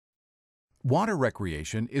Water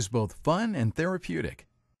recreation is both fun and therapeutic.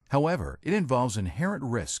 However, it involves inherent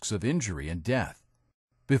risks of injury and death.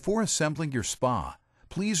 Before assembling your spa,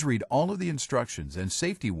 please read all of the instructions and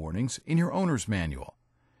safety warnings in your owner's manual.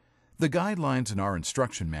 The guidelines in our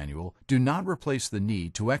instruction manual do not replace the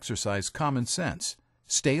need to exercise common sense,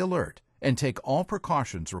 stay alert, and take all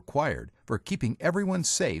precautions required for keeping everyone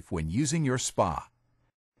safe when using your spa.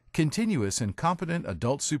 Continuous and competent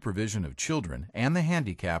adult supervision of children and the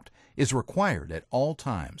handicapped is required at all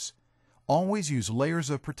times. Always use layers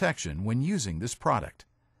of protection when using this product.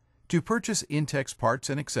 To purchase Intex parts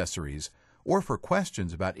and accessories, or for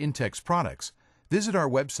questions about Intex products, visit our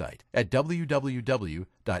website at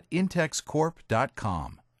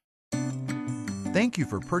www.intexcorp.com. Thank you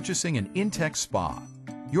for purchasing an Intex spa.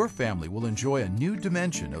 Your family will enjoy a new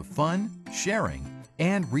dimension of fun, sharing,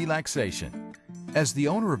 and relaxation. As the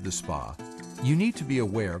owner of the spa, you need to be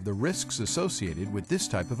aware of the risks associated with this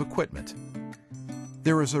type of equipment.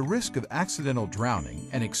 There is a risk of accidental drowning,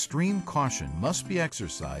 and extreme caution must be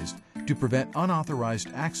exercised to prevent unauthorized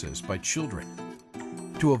access by children.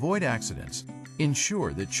 To avoid accidents,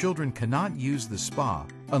 ensure that children cannot use the spa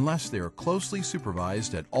unless they are closely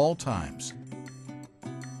supervised at all times.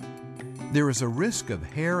 There is a risk of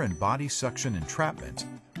hair and body suction entrapment,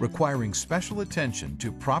 requiring special attention to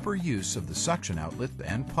proper use of the suction outlet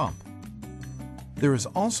and pump. There is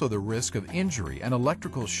also the risk of injury and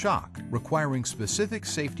electrical shock, requiring specific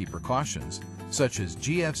safety precautions such as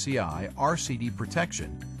GFCI RCD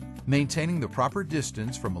protection, maintaining the proper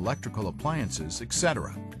distance from electrical appliances,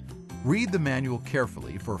 etc. Read the manual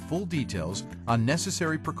carefully for full details on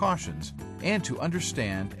necessary precautions and to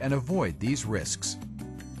understand and avoid these risks.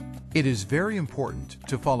 It is very important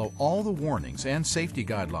to follow all the warnings and safety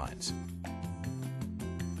guidelines.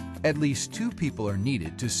 At least 2 people are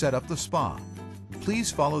needed to set up the spa.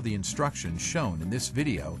 Please follow the instructions shown in this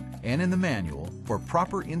video and in the manual for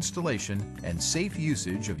proper installation and safe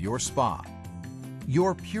usage of your spa.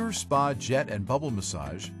 Your pureSpa jet and bubble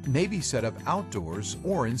massage may be set up outdoors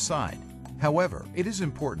or inside. However, it is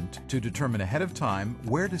important to determine ahead of time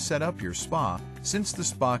where to set up your spa, since the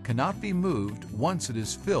spa cannot be moved once it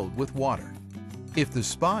is filled with water. If the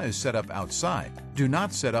spa is set up outside, do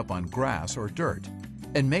not set up on grass or dirt,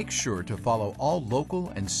 and make sure to follow all local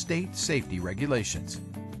and state safety regulations.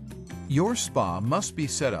 Your spa must be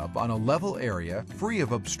set up on a level area free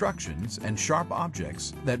of obstructions and sharp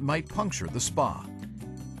objects that might puncture the spa.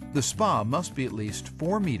 The spa must be at least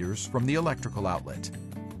 4 meters from the electrical outlet.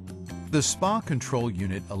 The spa control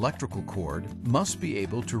unit electrical cord must be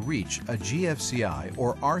able to reach a GFCI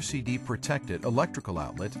or RCD protected electrical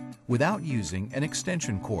outlet without using an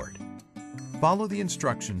extension cord. Follow the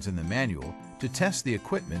instructions in the manual to test the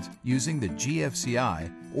equipment using the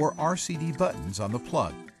GFCI or RCD buttons on the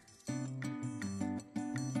plug.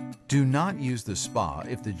 Do not use the spa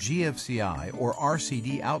if the GFCI or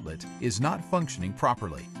RCD outlet is not functioning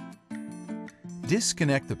properly.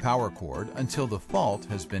 Disconnect the power cord until the fault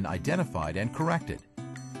has been identified and corrected.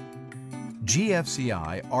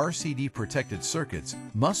 GFCI RCD protected circuits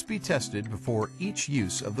must be tested before each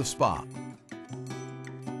use of the spa.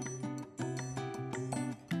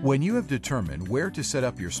 When you have determined where to set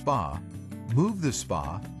up your spa, move the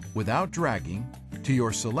spa, without dragging, to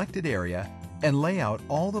your selected area and lay out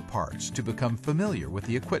all the parts to become familiar with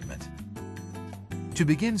the equipment. To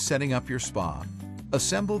begin setting up your spa,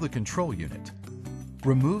 assemble the control unit.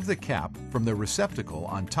 Remove the cap from the receptacle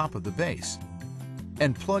on top of the base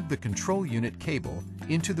and plug the control unit cable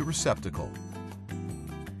into the receptacle.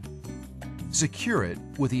 Secure it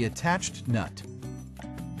with the attached nut.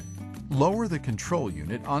 Lower the control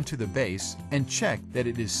unit onto the base and check that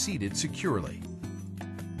it is seated securely.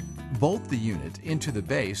 Bolt the unit into the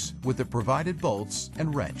base with the provided bolts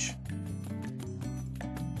and wrench.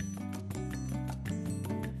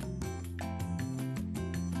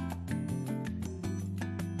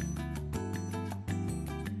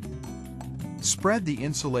 Spread the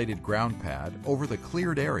insulated ground pad over the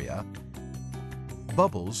cleared area,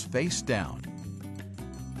 bubbles face down.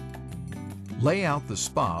 Lay out the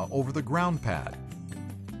spa over the ground pad.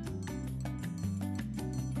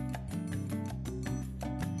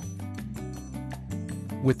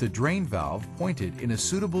 With the drain valve pointed in a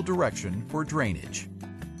suitable direction for drainage.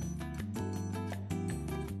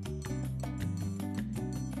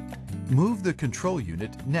 Move the control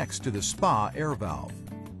unit next to the spa air valve.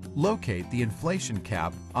 Locate the inflation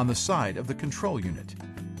cap on the side of the control unit.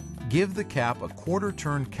 Give the cap a quarter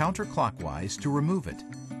turn counterclockwise to remove it.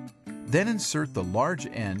 Then insert the large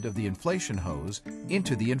end of the inflation hose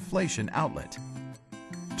into the inflation outlet.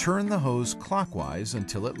 Turn the hose clockwise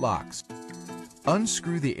until it locks.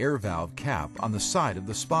 Unscrew the air valve cap on the side of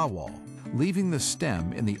the spa wall. leaving the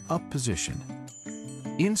stem in the up position.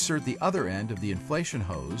 Insert the other end of the inflation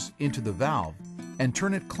hose into the valve and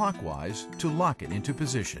turn it clockwise to lock it into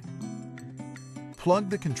position. Plug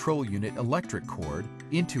the control unit electric cord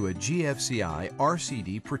into a GFCI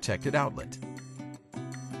RCD protected outlet.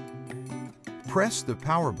 Press the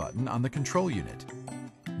power button on the control unit.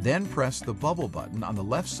 Then press the bubble button on the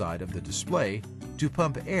left side of the display to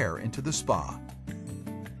pump air into the spa.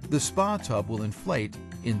 The spa tub will inflate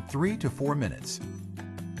in 3 to 4 minutes.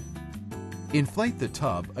 Inflate the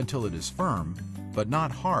tub until it is firm, but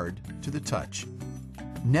not hard to the touch.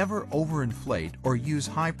 Never overinflate or use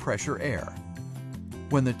high-pressure air.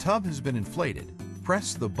 When the tub has been inflated,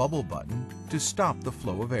 press the bubble button to stop the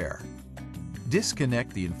flow of air.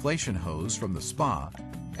 Disconnect the inflation hose from the spa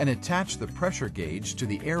and attach the pressure gauge to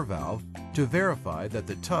the air valve to verify that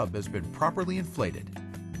the tub has been properly inflated.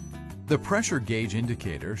 The pressure gauge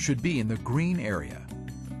indicator should be in the green area.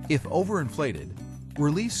 If overinflated,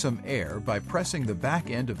 release some air by pressing the back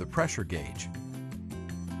end of the pressure gauge.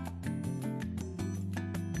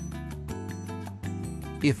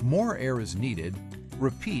 If more air is needed,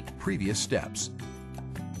 repeat previous steps.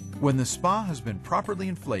 When the spa has been properly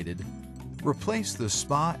inflated, replace the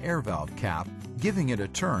spa air valve cap, giving it a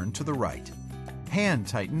turn to the right. Hand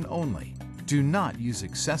tighten only. Do not use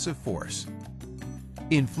excessive force.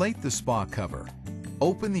 Inflate the spa cover.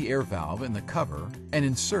 Open the air valve in the cover and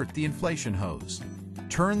insert the inflation hose.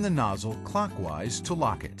 Turn the nozzle clockwise to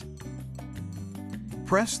lock it.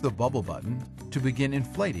 Press the bubble button to begin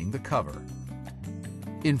inflating the cover.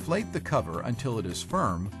 Inflate the cover until it is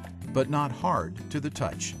firm, but not hard to the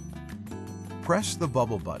touch. Press the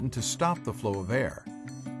bubble button to stop the flow of air.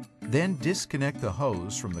 Then disconnect the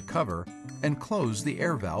hose from the cover and close the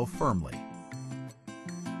air valve firmly.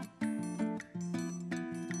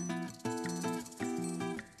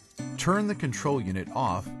 Turn the control unit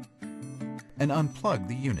off and unplug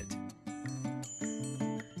the unit.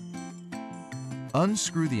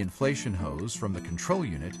 Unscrew the inflation hose from the control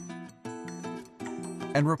unit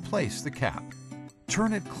and replace the cap.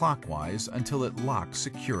 Turn it clockwise until it locks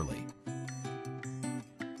securely.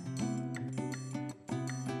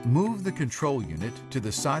 Move the control unit to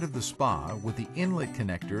the side of the spa with the inlet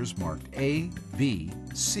connectors marked A, B,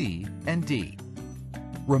 C, and D.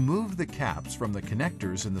 Remove the caps from the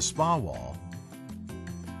connectors in the spa wall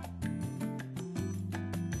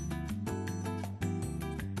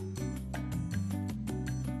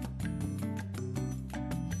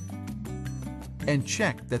and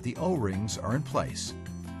check that the O-rings are in place.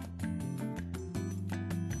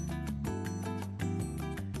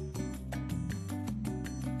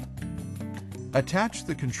 Attach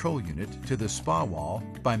the control unit to the spa wall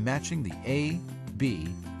by matching the A, B,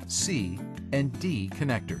 C, and D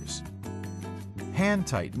connectors. Hand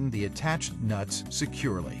tighten the attached nuts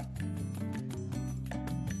securely.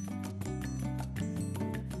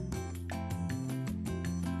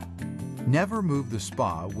 Never move the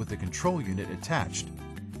spa with the control unit attached,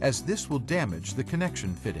 as this will damage the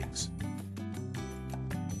connection fittings.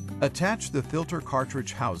 Attach the filter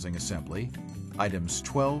cartridge housing assembly, items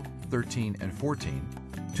 12, 13, and 14,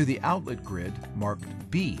 to the outlet grid marked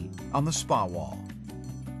B on the spa wall.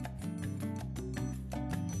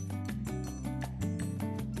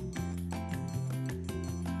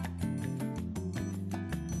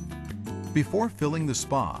 Before filling the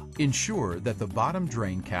spa, ensure that the bottom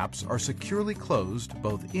drain caps are securely closed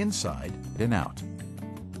both inside and out.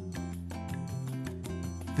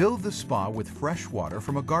 Fill the spa with fresh water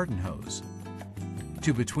from a garden hose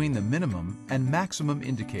to between the minimum and maximum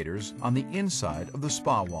indicators on the inside of the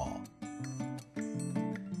spa wall.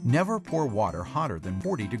 Never pour water hotter than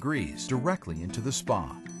 40 degrees directly into the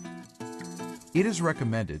spa. It is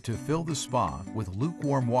recommended to fill the spa with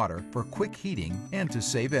lukewarm water for quick heating and to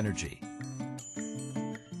save energy.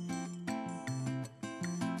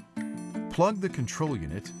 Plug the control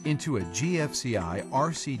unit into a GFCI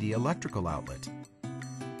RCD electrical outlet.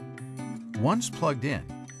 Once plugged in,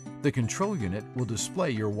 the control unit will display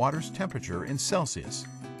your water's temperature in Celsius.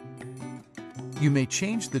 You may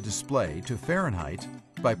change the display to Fahrenheit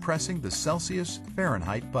by pressing the Celsius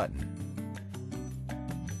Fahrenheit button.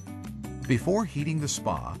 Before heating the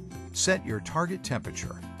spa, set your target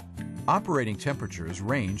temperature. Operating temperatures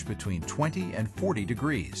range between 20 and 40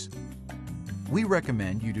 degrees. We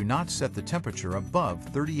recommend you do not set the temperature above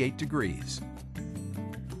 38 degrees.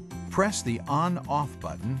 Press the On/Off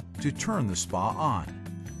button to turn the spa on.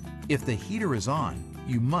 If the heater is on,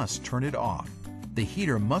 you must turn it off. The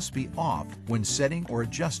heater must be off when setting or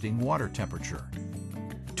adjusting water temperature.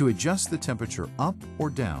 To adjust the temperature up or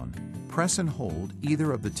down, press and hold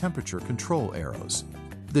either of the temperature control arrows.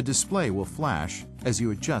 The display will flash as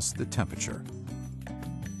you adjust the temperature.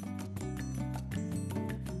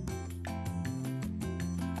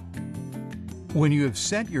 When you have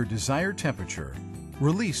set your desired temperature,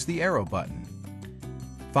 release the arrow button.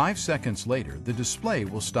 5 seconds later, the display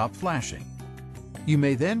will stop flashing. You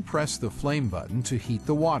may then press the flame button to heat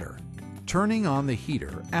the water. Turning on the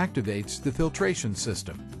heater activates the filtration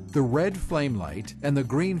system. The red flame light and the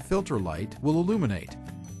green filter light will illuminate.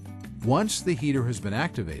 Once the heater has been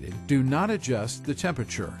activated, do not adjust the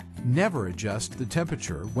temperature. Never adjust the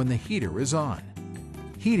temperature when the heater is on.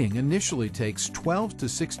 Heating initially takes 12 to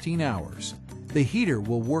 16 hours. The heater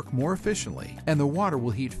will work more efficiently and the water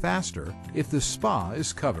will heat faster if the spa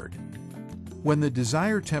is covered. When the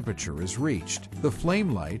desired temperature is reached, the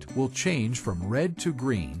flame light will change from red to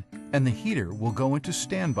green and the heater will go into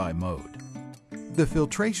standby mode. The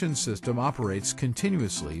filtration system operates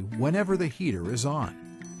continuously whenever the heater is on,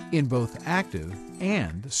 in both active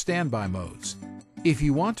and standby modes. If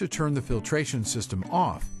you want to turn the filtration system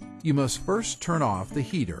off, you must first turn off the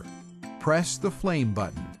heater. Press the flame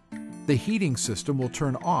button. The heating system will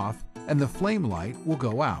turn off and the flame light will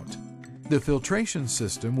go out. The filtration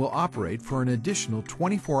system will operate for an additional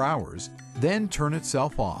 24 hours, then turn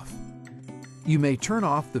itself off. You may turn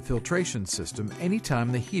off the filtration system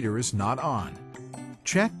anytime the heater is not on.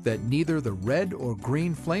 Check that neither the red or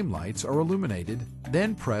green flame lights are illuminated,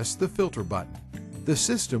 then press the filter button. The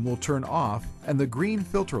system will turn off and the green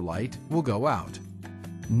filter light will go out.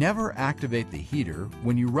 Never activate the heater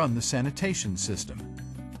when you run the sanitation system.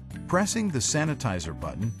 Pressing the sanitizer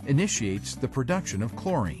button initiates the production of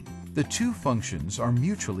chlorine. The two functions are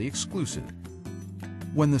mutually exclusive.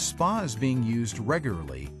 When the spa is being used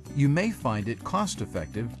regularly, you may find it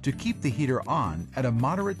cost-effective to keep the heater on at a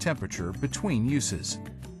moderate temperature between uses.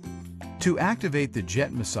 To activate the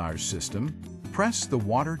jet massage system, press the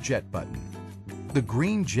water jet button. The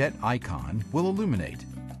green jet icon will illuminate.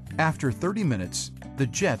 After 30 minutes, the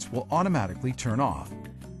jets will automatically turn off.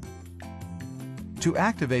 To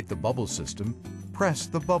activate the bubble system, press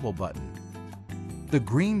the bubble button. The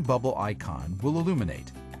green bubble icon will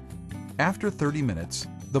illuminate. After 30 minutes,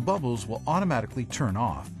 the bubbles will automatically turn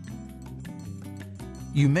off.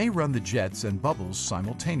 You may run the jets and bubbles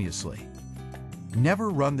simultaneously. Never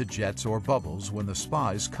run the jets or bubbles when the spa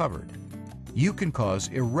is covered. You can cause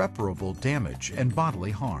irreparable damage and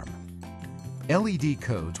bodily harm. LED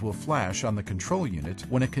codes will flash on the control unit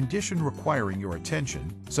when a condition requiring your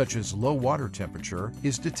attention, such as low water temperature,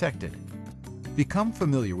 is detected. Become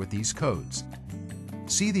familiar with these codes.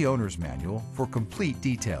 See the owner's manual for complete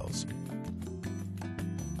details.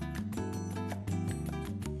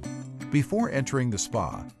 Before entering the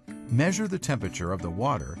spa, measure the temperature of the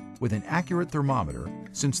water with an accurate thermometer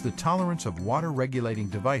since the tolerance of water-regulating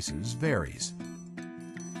devices varies.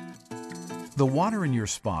 The water in your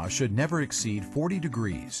spa should never exceed 40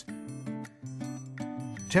 degrees.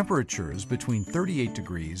 Temperatures between 38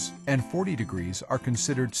 degrees and 40 degrees are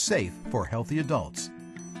considered safe for healthy adults.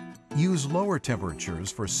 Use lower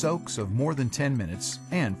temperatures for soaks of more than 10 minutes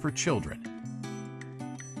and for children.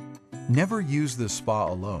 Never use the spa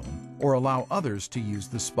alone or allow others to use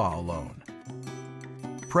the spa alone.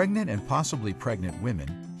 Pregnant and possibly pregnant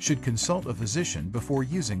women should consult a physician before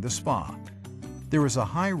using the spa. There is a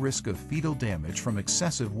high risk of fetal damage from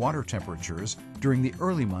excessive water temperatures during the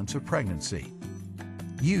early months of pregnancy.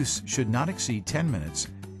 Use should not exceed 10 minutes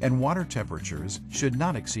and water temperatures should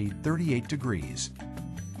not exceed 38 degrees.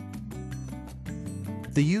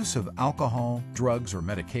 The use of alcohol, drugs, or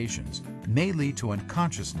medications may lead to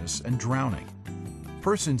unconsciousness and drowning.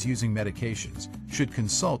 Persons using medications should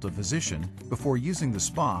consult a physician before using the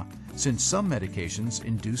spa since some medications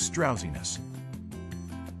induce drowsiness.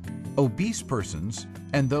 Obese persons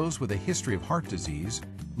and those with a history of heart disease,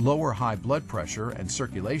 low or high blood pressure and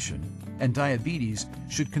circulation, and diabetes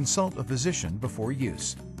should consult a physician before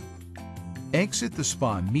use. Exit the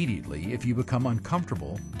spa immediately if you become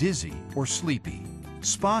uncomfortable, dizzy, or sleepy.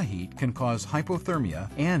 Spa heat can cause hypothermia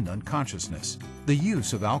and unconsciousness. The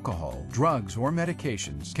use of alcohol, drugs, or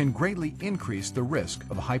medications can greatly increase the risk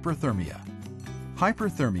of hyperthermia.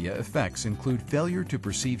 Hyperthermia effects include failure to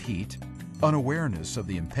perceive heat, unawareness of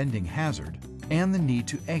the impending hazard, and the need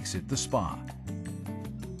to exit the spa.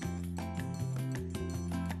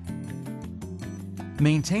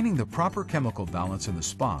 Maintaining the proper chemical balance in the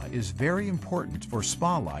spa is very important for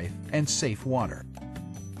spa life and safe water.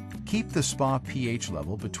 Keep the spa pH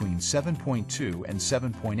level between 7.2 and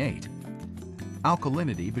 7.8,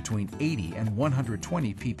 alkalinity between 80 and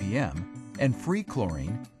 120 ppm, and free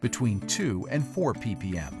chlorine between 2 and 4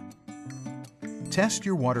 ppm. Test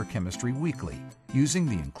your water chemistry weekly using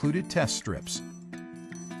the included test strips.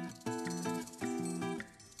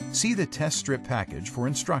 See the test strip package for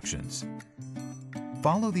instructions.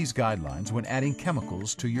 Follow these guidelines when adding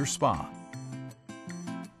chemicals to your spa.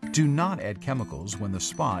 Do not add chemicals when the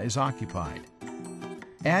spa is occupied.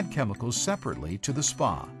 Add chemicals separately to the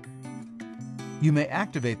spa. You may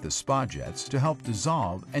activate the spa jets to help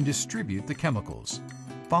dissolve and distribute the chemicals.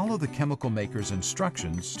 Follow the chemical maker's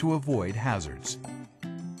instructions to avoid hazards.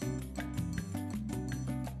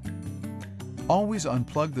 Always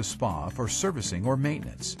unplug the spa for servicing or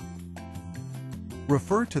maintenance.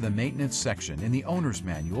 Refer to the maintenance section in the owner's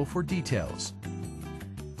manual for details.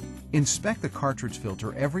 Inspect the cartridge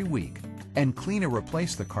filter every week and clean or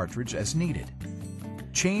replace the cartridge as needed.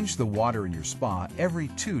 Change the water in your spa every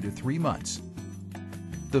 2 to 3 months.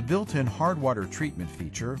 The built-in hard water treatment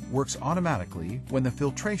feature works automatically when the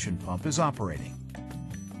filtration pump is operating.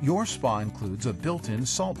 Your spa includes a built-in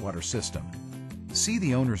saltwater system. See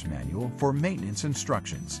the owner's manual for maintenance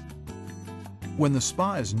instructions. When the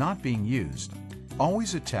spa is not being used,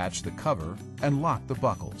 always attach the cover and lock the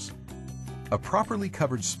buckles. A properly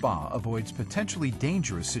covered spa avoids potentially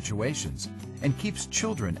dangerous situations and keeps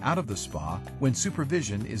children out of the spa when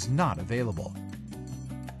supervision is not available.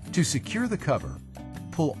 To secure the cover,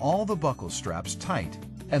 pull all the buckle straps tight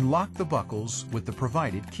and lock the buckles with the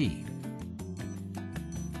provided key.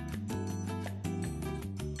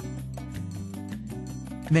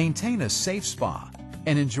 Maintain a safe spa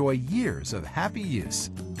and enjoy years of happy use.